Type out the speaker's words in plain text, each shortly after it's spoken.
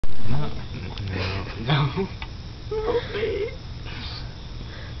No. No.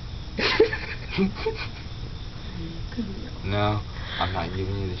 No, I'm not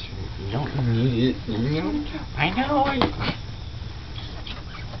giving you the shirt. You don't need it. You know? I know.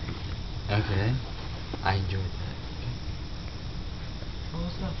 Okay. I enjoyed that. Okay. Oh,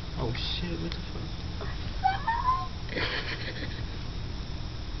 what's up? Oh shit, what the fuck?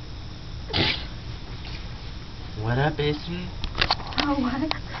 What up, Izzy? Oh, what?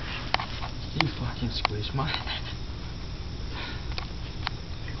 You fucking squished my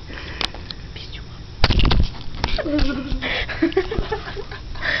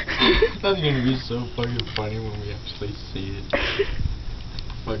That's gonna be so fucking funny when we actually see it.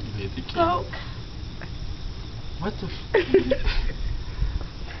 Fucking hit the camera. What the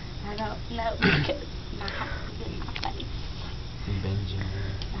I don't know because my heart is in my face. Benjamin.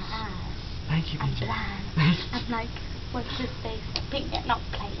 My eyes. Thank you, I'm Benjamin. blind. I'm like, what's his face? Peanut, not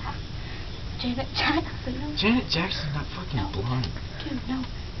player. Janet Jackson. Janet Jackson's not fucking blind. Dude, no.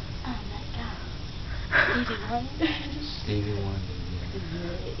 Oh my god. Stevie Wonder. Stevie Wonder,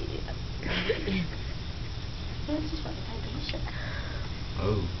 yeah. This is what I should.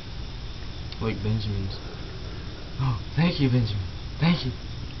 Oh. Like Benjamin's. Oh, thank you, Benjamin. Thank you.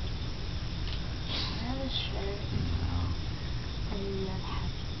 Another shirt. No. I love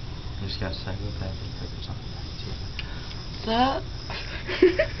happy. I just got psychopathic on the back too. What's up?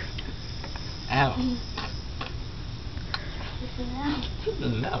 Ow. Listen now.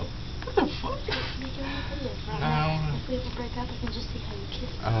 No. What the fuck? Make it one video. No. If we ever break up, I can just see how you kiss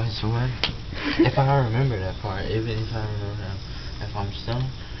me. I swear. If I remember that part, even if I remember if I'm stoned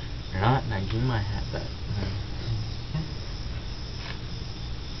or not, now give me my hat back.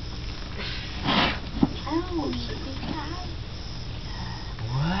 Oh, big guy.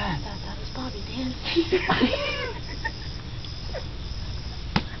 What? I thought that was Bobby dancing.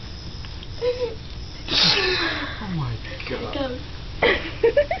 Oh my god. It goes.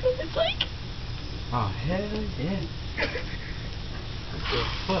 It's like. Oh hell yeah. What the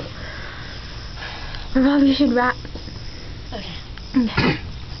fuck? Probably should rap. Okay. Okay.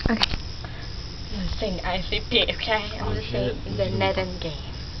 Okay. I'm gonna sing ICP, okay? I'm gonna shit. sing the Ned and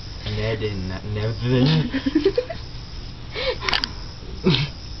Game. Ned and Nevin.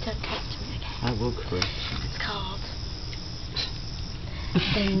 Don't touch me, okay? I will correct you. It's called the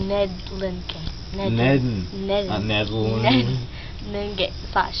Nedland Game. Nedden. Nedden. Nedland. Ned Game.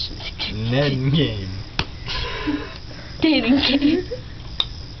 Slash. Ned game. Dating game.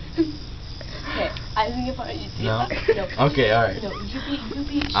 Okay, I think if I you do No. No. Okay, alright. No, you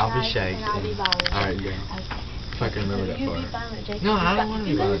be I'll be shy shy. and I'll be violent. Alright, go. Okay. If I can remember that You part. be violent, Jake. No, I don't want to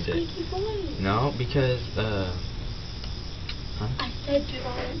be violent, Jake. Jake. No, because, huh? I said be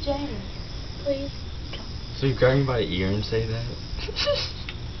violent, James. Please. Go. So you grab me by the ear and say that?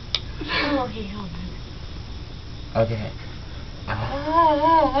 Oh, okay, hold on. Okay.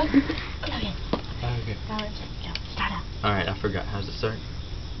 Okay. Okay. Violent, Jake. Go. Start out. Alright, I forgot. How's it start?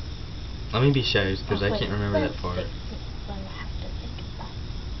 Let me be shows, because I can't remember that part.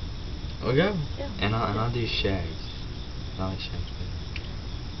 We'll go. Yeah. And I'll do shags. I like shags better.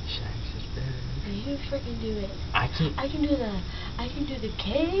 Shags is better. You freaking do it. I can't. I can do the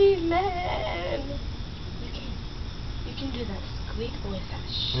caveman. You can do that squeak voice. That I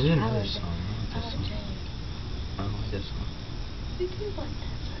didn't know love this it. song. I I like this love song. Jake. I don't like this song. You do like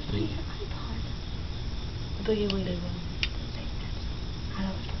that song. Yeah. It's an iPod. Boogie Woogie Woo.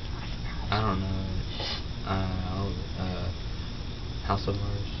 I don't know. I don't know. House of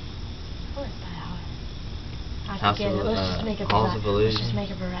Horrors. I like that hour. I House forget of, it. Let's just make up Halls a of rap. Let's just Illusion.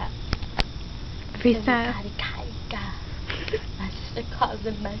 make up a rap. Freestyle. My sister calls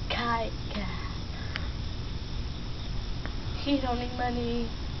him my kite guy. He don't need money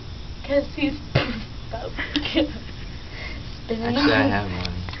because he's broke. Actually, I have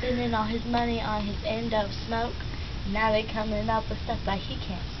money. Spending all his money on his endo smoke. Now they coming up with stuff like he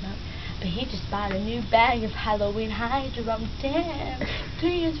can't smoke. But he just bought a new bag of Halloween Hydro. Damn. 3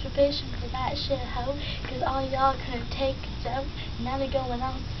 years probation for that shit hoe. Cause all y'all couldn't take a joke. Now they going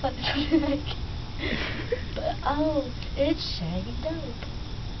on fucking like. But oh, it's Shaggy Dope.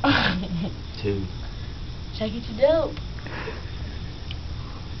 2. Shaggy to Dope.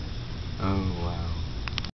 Oh wow.